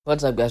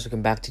What's up, guys?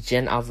 Welcome back to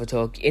Gen Alpha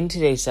Talk. In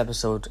today's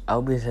episode,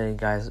 I'll be telling you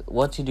guys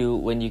what to do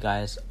when you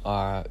guys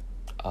are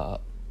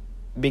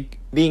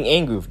being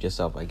angry with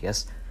yourself, I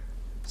guess.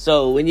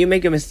 So, when you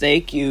make a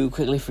mistake, you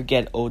quickly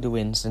forget all the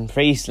wins and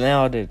praise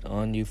landed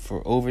on you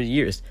for over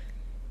years.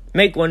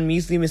 Make one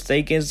measly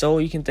mistake and it's all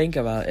you can think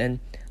about,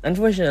 and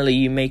unfortunately,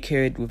 you may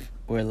carry it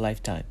for a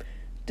lifetime.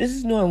 This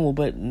is normal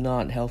but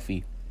not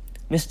healthy.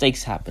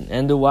 Mistakes happen,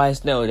 and the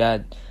wise know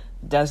that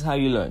that's how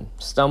you learn.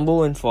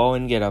 Stumble and fall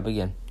and get up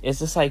again.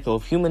 It's a cycle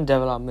of human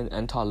development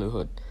and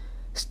toddlerhood.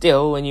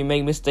 Still, when you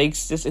make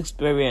mistakes, this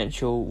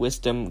experiential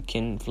wisdom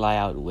can fly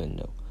out the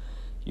window.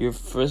 Your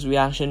first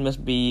reaction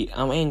must be,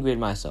 I'm angry at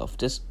myself.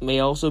 This may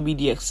also be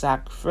the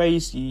exact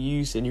phrase you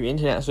use in your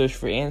internet search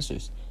for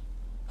answers.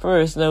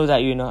 First, know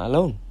that you're not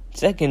alone.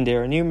 Second,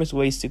 there are numerous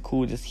ways to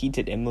cool this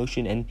heated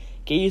emotion and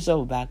get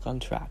yourself back on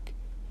track.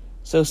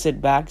 So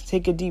sit back,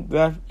 take a deep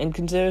breath, and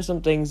consider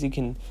some things you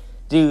can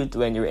do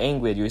when you're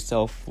angry at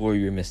yourself for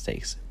your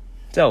mistakes.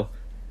 So,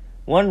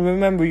 1.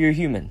 Remember you're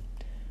human.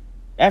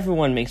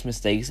 Everyone makes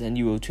mistakes, and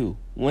you will too.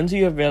 Once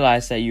you have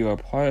realized that you are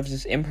part of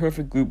this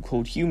imperfect group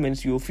called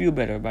humans, you will feel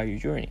better about your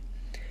journey.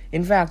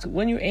 In fact,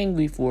 when you're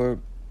angry for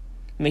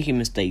making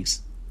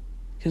mistakes,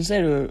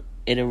 consider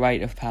it a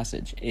rite of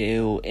passage.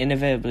 It will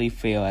inevitably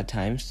fail at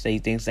times, say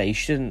things that you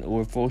shouldn't,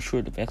 or fall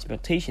short of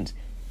expectations.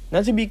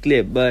 Not to be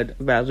glib, but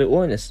rather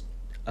honest.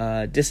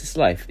 This is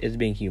life, it's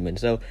being human.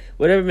 So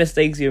whatever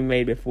mistakes you've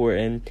made before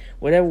and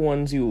whatever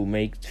ones you will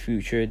make in the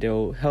future,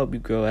 they'll help you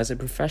grow as a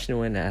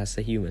professional and as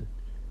a human.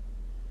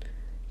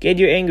 Get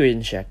your anger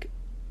in check.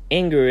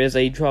 Anger is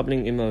a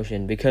troubling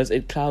emotion because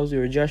it clouds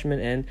your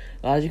judgment and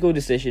logical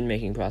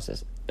decision-making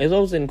process. It's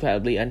also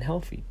incredibly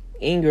unhealthy.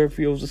 Anger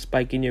fuels a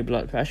spike in your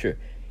blood pressure,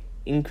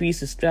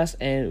 increases stress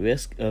and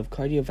risk of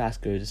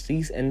cardiovascular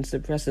disease, and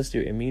suppresses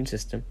your immune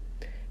system.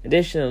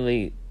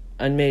 Additionally,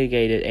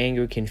 unmitigated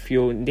anger can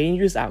fuel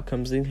dangerous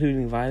outcomes,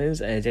 including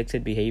violence and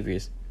addictive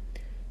behaviors.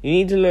 You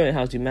need to learn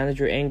how to manage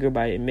your anger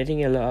by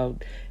admitting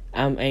aloud,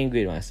 I'm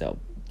angry at myself.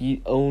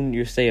 You own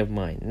your state of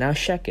mind. Now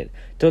check it.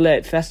 Don't let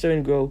it fester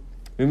and grow.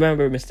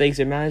 Remember, mistakes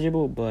are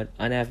manageable, but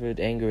unavailing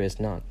anger is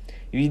not.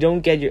 If you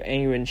don't get your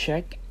anger in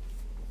check,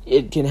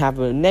 it can have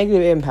a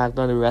negative impact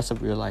on the rest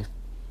of your life.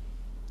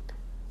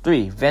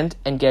 3. Vent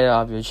and get it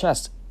off your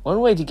chest.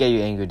 One way to get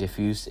your anger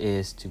diffused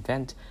is to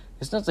vent.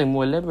 There's nothing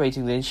more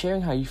liberating than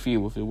sharing how you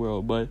feel with the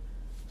world, but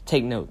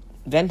take note,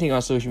 venting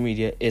on social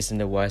media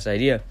isn't a wise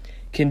idea.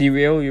 It can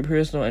derail your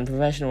personal and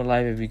professional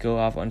life if you go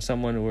off on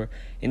someone or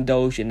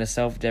indulge in a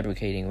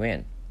self-deprecating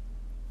rant.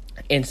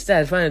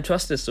 Instead, find a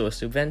trusted source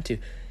to vent to.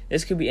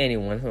 This could be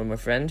anyone, from a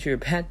friend to your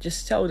pet.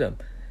 Just tell them,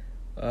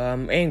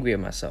 I'm angry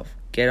at myself.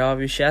 Get off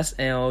your chest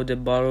and all the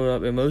bottled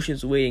up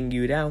emotions weighing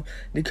you down.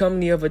 The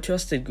company of a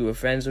trusted group of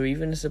friends or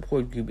even a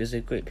support group is a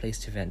great place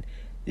to vent.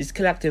 These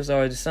collectives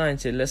are designed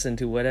to listen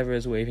to whatever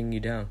is weighing you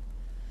down.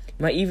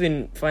 You might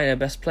even find the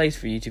best place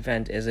for you to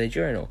vent as a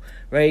journal.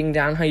 Writing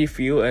down how you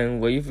feel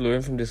and what you've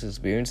learned from this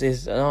experience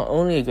is not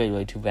only a great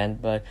way to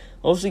vent, but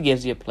also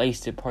gives you a place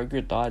to park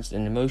your thoughts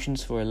and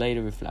emotions for a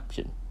later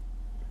reflection.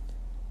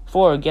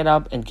 4. Get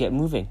up and get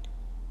moving.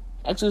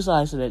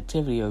 Exercise and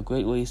activity are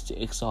great ways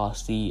to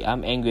exhaust the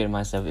I'm angry at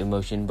myself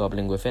emotion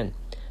bubbling within.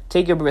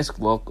 Take a brisk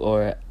walk,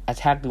 or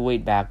attack the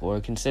weight back,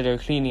 or consider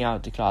cleaning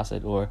out the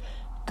closet or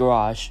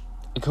garage.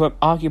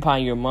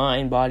 Occupying your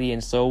mind, body,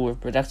 and soul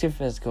with productive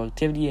physical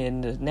activity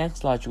and the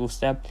next logical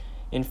step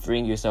in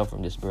freeing yourself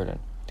from this burden.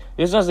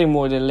 There's nothing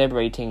more than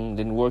liberating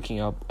than working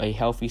up a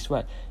healthy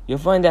sweat. You'll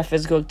find that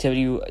physical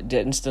activity will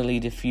instantly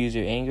diffuse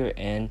your anger,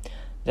 and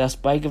the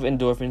spike of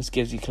endorphins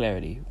gives you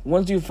clarity.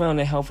 Once you've found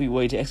a healthy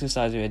way to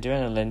exercise your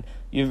adrenaline,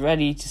 you're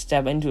ready to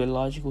step into a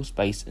logical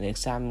space and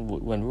examine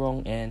what went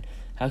wrong and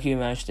how can you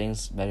manage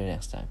things better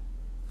next time.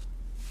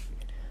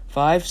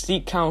 5.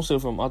 Seek counsel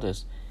from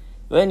others.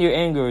 When you're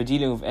angry or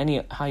dealing with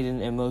any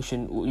hidden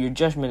emotion, your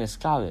judgment is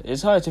clouded.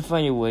 It's hard to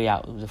find your way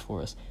out of the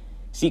forest.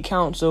 Seek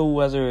counsel,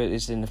 whether it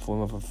is in the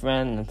form of a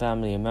friend, a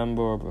family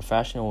member, or a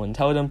professional, and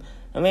tell them,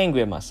 I'm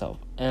angry at myself,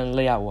 and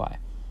lay out why.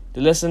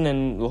 They listen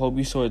and will help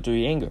you sort through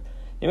your anger.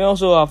 They may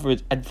also offer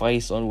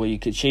advice on what you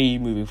could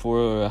change moving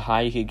forward, or how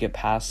you could get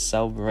past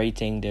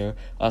self-rating. Their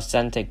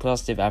authentic,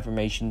 positive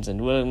affirmations and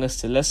willingness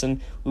to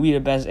listen will be the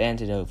best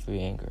antidote for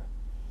your anger.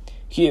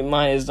 Keep in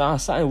mind, it's not a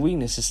sign of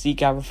weakness to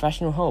seek out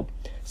professional help,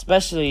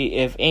 especially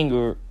if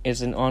anger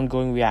is an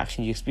ongoing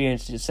reaction you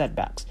experience to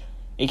setbacks.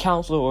 A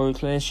counselor or a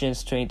clinician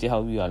is trained to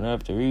help you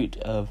unearth the root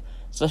of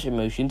such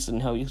emotions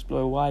and help you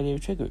explore why they are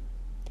triggered.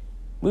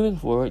 Moving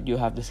forward, you'll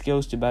have the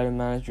skills to better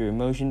manage your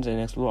emotions and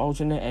explore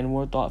alternate and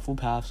more thoughtful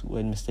paths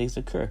when mistakes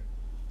occur.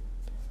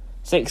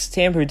 6.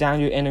 Tamper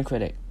down your inner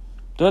critic.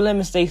 Don't let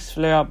mistakes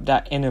flare up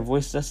that inner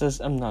voice that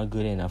says, I'm not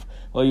good enough.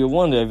 Well, you'll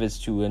wonder if it's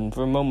true, and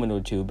for a moment or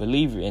two,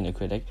 believe your inner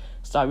critic.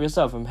 Stop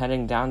yourself from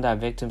heading down that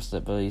victim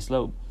slippery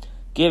slope.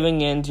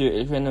 Giving in to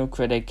your inner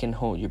critic can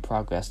hold your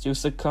progress. You'll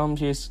succumb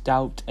to your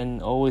doubt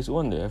and always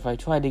wonder, if I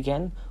tried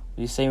again,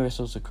 will the same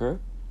results occur?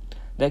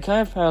 That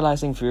kind of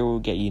paralyzing fear will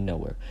get you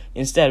nowhere.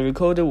 Instead,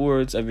 recall the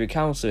words of your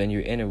counselor and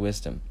your inner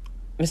wisdom.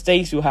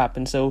 Mistakes will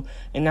happen, so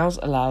announce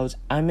aloud,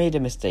 I made a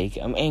mistake,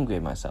 I'm angry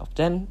at myself.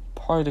 Then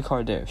park the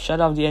car there, shut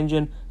off the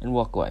engine, and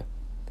walk away.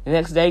 The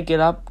next day,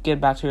 get up,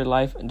 get back to your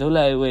life, and don't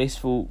let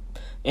wasteful,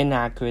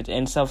 inaccurate,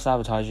 and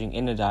self-sabotaging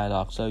inner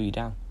dialogue slow you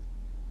down.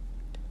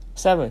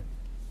 7.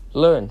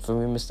 Learn from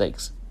your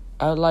mistakes.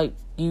 I would like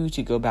you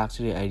to go back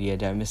to the idea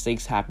that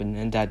mistakes happen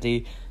and that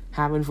they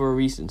happen for a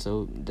reason,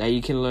 so that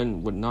you can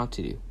learn what not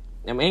to do.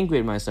 I'm angry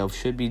at myself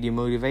should be the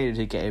motivator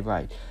to get it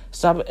right.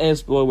 Stop and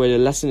explore where the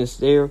lesson is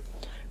there,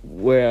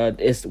 where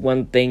it's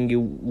one thing you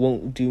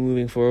won't do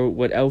moving forward.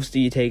 What else do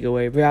you take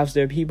away? Perhaps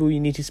there are people you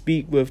need to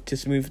speak with to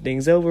smooth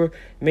things over.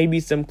 Maybe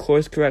some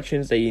course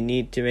corrections that you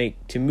need to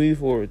make to move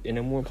forward in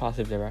a more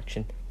positive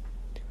direction.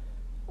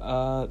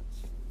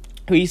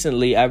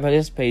 Recently, I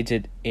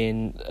participated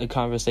in a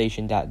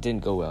conversation that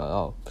didn't go well at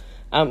all.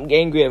 I'm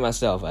angry at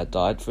myself, I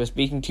thought, for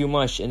speaking too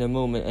much in a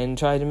moment and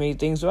trying to make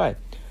things right.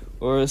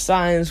 Or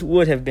silence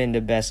would have been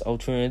the best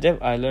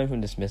alternative. I learned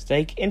from this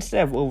mistake.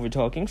 Instead of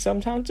over-talking,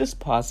 sometimes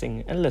just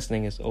pausing and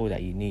listening is all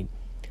that you need.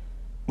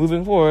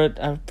 Moving forward,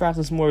 I've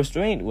practiced more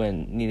restraint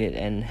when needed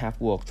and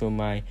have walked through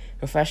my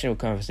professional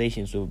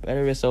conversations with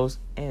better results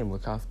and more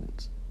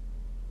confidence.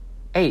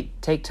 8.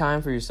 Take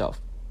time for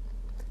yourself.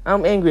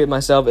 I'm angry at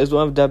myself is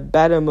one of the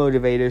better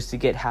motivators to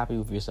get happy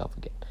with yourself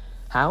again.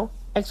 How?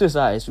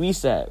 Exercise,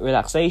 reset,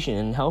 relaxation,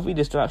 and healthy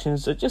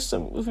distractions are just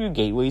some of your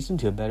gateways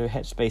into a better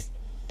headspace.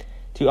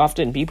 Too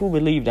often, people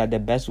believe that the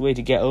best way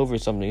to get over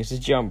something is to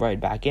jump right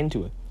back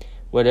into it.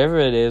 Whatever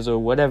it is or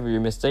whatever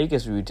your mistake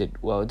is rooted,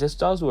 well, this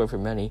does work for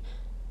many.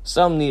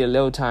 Some need a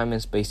little time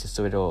and space to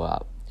sort it all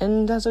out.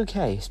 And that's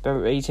okay.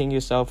 Separating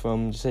yourself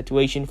from the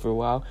situation for a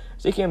while,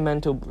 taking a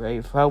mental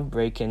health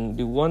break can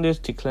do wonders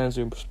to cleanse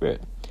your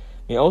spirit.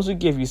 It may also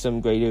give you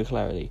some greater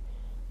clarity.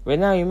 Right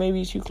now, you may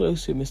be too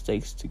close to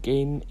mistakes to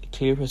gain a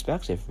clear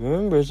perspective.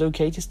 Remember, it's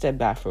okay to step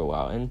back for a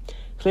while and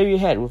clear your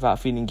head without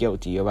feeling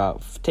guilty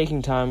about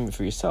taking time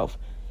for yourself.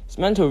 This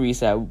mental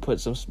reset will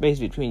put some space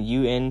between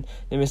you and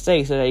the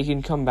mistake so that you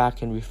can come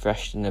back and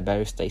refreshed in a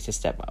better state to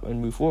step up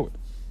and move forward.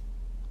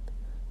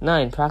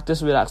 9.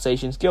 Practice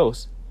relaxation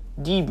skills.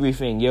 Deep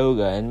breathing,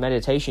 yoga, and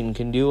meditation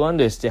can do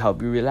wonders to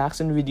help you relax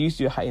and reduce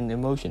your heightened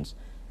emotions.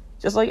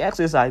 Just like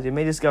exercise, you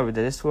may discover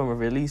that this form of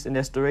release and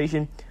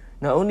restoration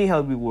not only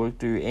help you work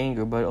through your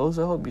anger, but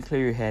also help you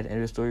clear your head and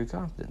restore your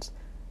confidence.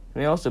 It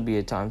may also be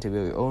a time to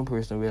build your own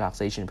personal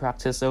relaxation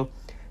practice, so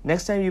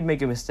next time you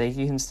make a mistake,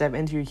 you can step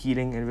into your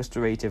healing and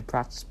restorative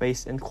practice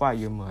space and quiet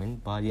your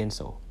mind, body, and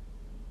soul.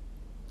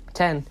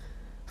 10.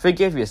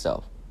 Forgive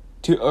yourself.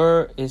 To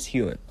err is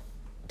human.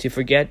 To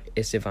forget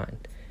is divine.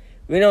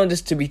 We know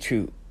this to be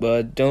true,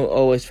 but don't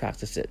always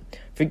practice it.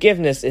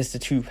 Forgiveness is the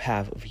true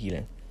path of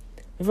healing.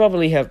 You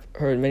probably have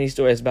heard many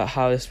stories about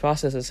how this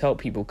process has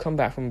helped people come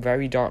back from a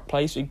very dark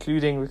place,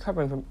 including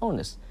recovering from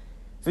illness.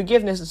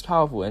 Forgiveness is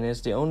powerful and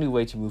is the only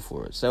way to move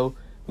forward, so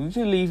we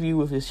can leave you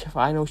with this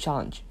final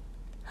challenge.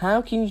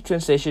 How can you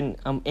transition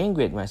I'm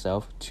angry at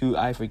myself to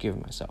I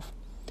forgive myself?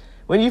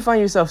 When you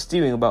find yourself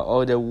stewing about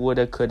all the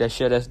woulda, coulda,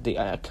 shoulda,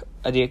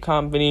 the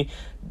accompany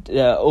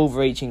the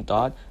overreaching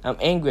thought, I'm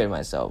angry at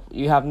myself,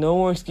 you have no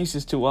more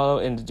excuses to wallow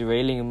in the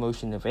derailing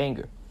emotion of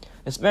anger.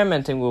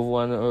 Experimenting with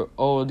one or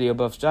all of the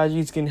above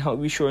strategies can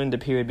help you shorten the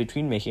period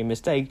between making a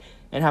mistake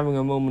and having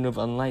a moment of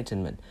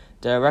enlightenment.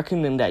 They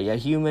recommend that you're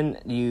human,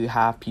 you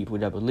have people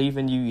that believe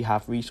in you, you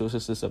have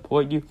resources to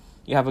support you,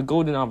 you have a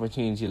golden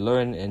opportunity to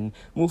learn and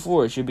move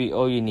forward should be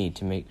all you need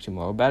to make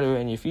tomorrow better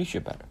and your future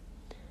better.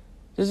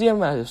 This is the end of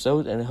my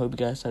episode, and I hope you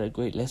guys had a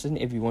great lesson.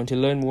 If you want to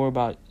learn more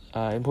about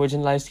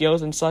important life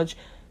skills and such,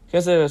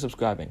 consider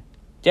subscribing.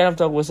 Jan of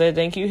Talk will say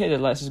thank you, hit the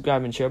like,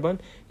 subscribe, and share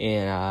button,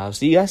 and I'll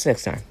see you guys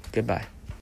next time. Goodbye.